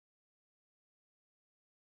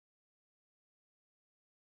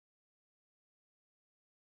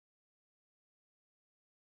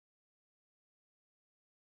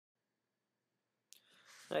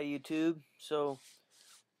Hi YouTube. So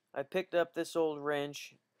I picked up this old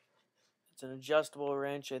wrench. It's an adjustable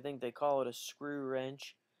wrench. I think they call it a screw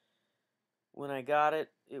wrench. When I got it,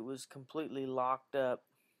 it was completely locked up.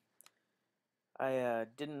 I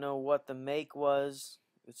didn't know what the make was.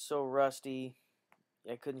 It's so rusty.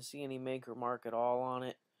 I couldn't see any make or mark at all on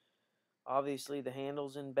it. Obviously the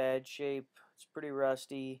handle's in bad shape. It's pretty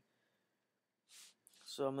rusty.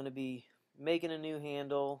 So I'm going to be making a new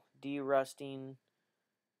handle, de-rusting.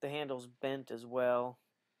 The handle's bent as well.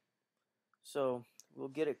 So we'll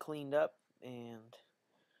get it cleaned up and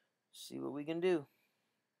see what we can do.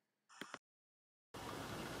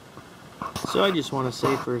 So I just want to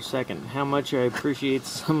say for a second how much I appreciate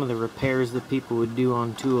some of the repairs that people would do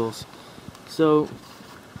on tools. So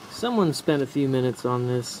someone spent a few minutes on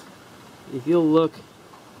this. If you'll look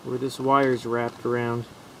where this wire's wrapped around,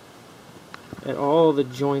 at all the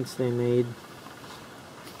joints they made,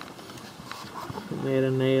 and they had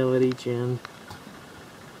a nail at each end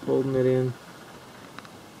holding it in.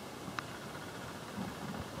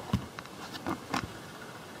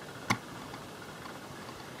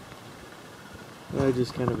 I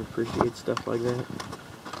just kind of appreciate stuff like that.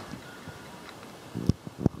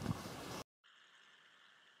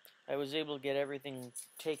 I was able to get everything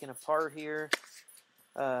taken apart here.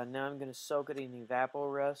 Now I'm going to soak it in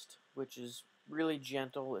Evapo-Rust, which is really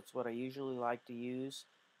gentle. It's what I usually like to use.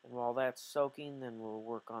 And while that's soaking, then we'll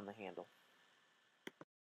work on the handle.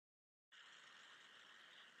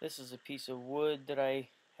 This is a piece of wood that I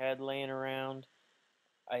had laying around.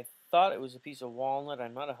 I thought it was a piece of walnut.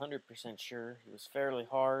 I'm not 100% sure. It was fairly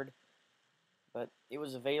hard, but it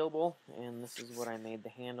was available, and this is what I made the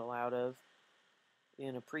handle out of.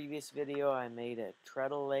 In a previous video, I made a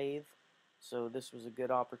treadle lathe, so this was a good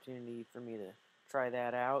opportunity for me to try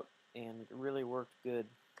that out, and it really worked good.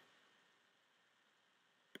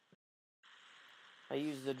 I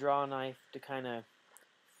used the draw knife to kind of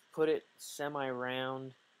put it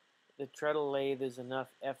semi-round. The treadle lathe is enough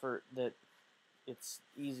effort that it's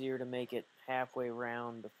easier to make it halfway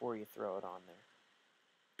round before you throw it on there.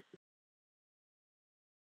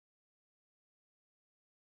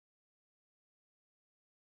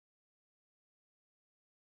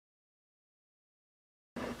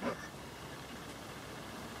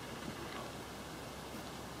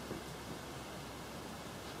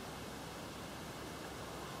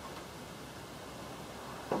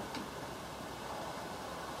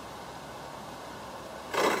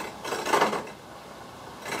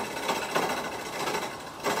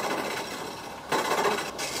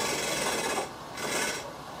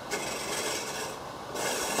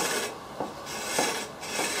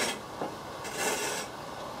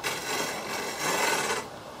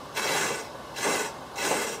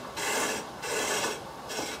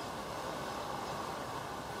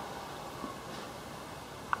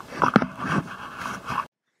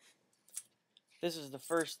 This is the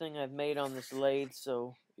first thing I've made on this lathe,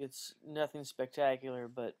 so it's nothing spectacular,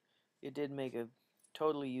 but it did make a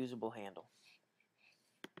totally usable handle.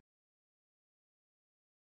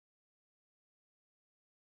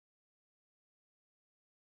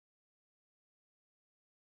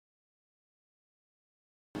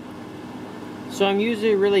 So I'm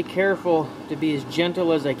usually really careful to be as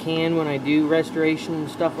gentle as I can when I do restoration and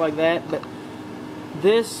stuff like that, but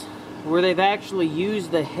this, where they've actually used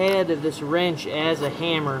the head of this wrench as a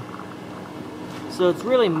hammer, so it's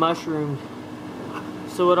really mushroomed.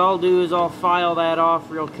 So what I'll do is I'll file that off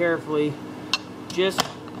real carefully, just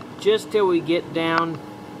till we get down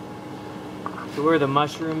to where the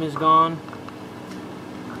mushroom is gone,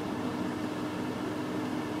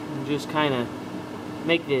 and just kind of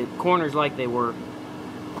make the corners like they were.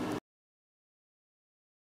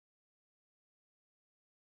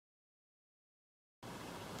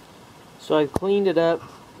 So I've cleaned it up,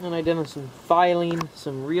 and I've done some filing,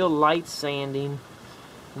 some real light sanding,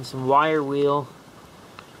 and some wire wheel,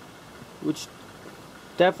 which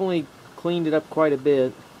definitely cleaned it up quite a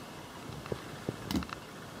bit.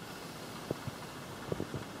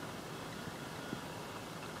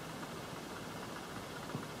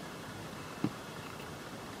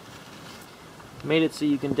 Made it so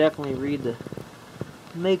you can definitely read the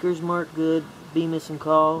maker's mark good, Bemis and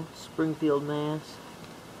Call, Springfield, Mass.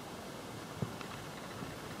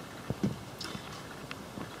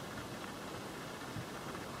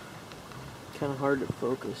 Kind of hard to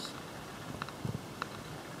focus.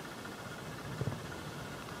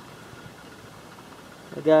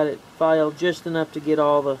 I got it filed just enough to get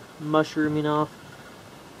all the mushrooming off.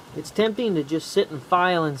 It's tempting to just sit and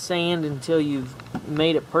file and sand until you've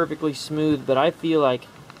made it perfectly smooth, but I feel like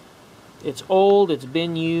it's old, it's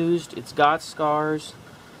been used, it's got scars,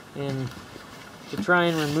 and to try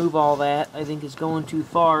and remove all that, I think, is going too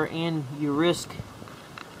far, and you risk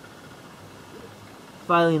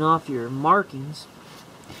filing off your markings.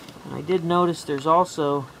 And I did notice there's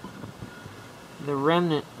also the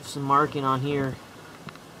remnant of some marking on here.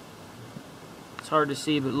 It's hard to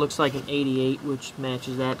see, but it looks like an 88, which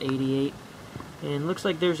matches that 88. And looks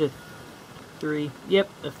like there's a 3. Yep,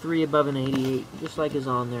 a 3 above an 88, just like is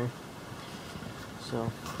on there.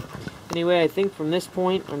 So, anyway, I think from this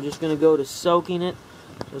point, I'm just going to go to soaking it.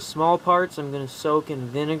 The small parts I'm going to soak in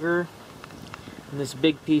vinegar. And this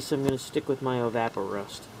big piece I'm going to stick with my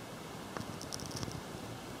Evapo-Rust.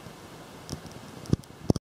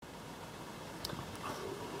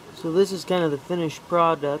 So this is kind of the finished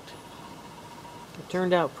product. It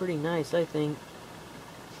turned out pretty nice, I think.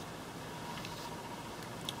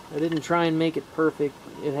 I didn't try and make it perfect.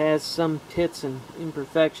 It has some pits and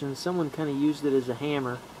imperfections. Someone kind of used it as a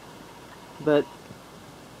hammer. But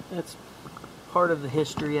that's part of the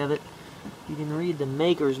history of it. You can read the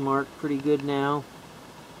maker's mark pretty good now.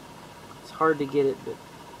 It's hard to get it, but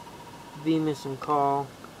Bemis and Call,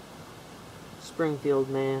 Springfield,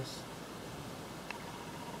 Mass.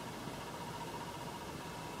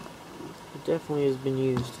 It definitely has been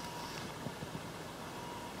used.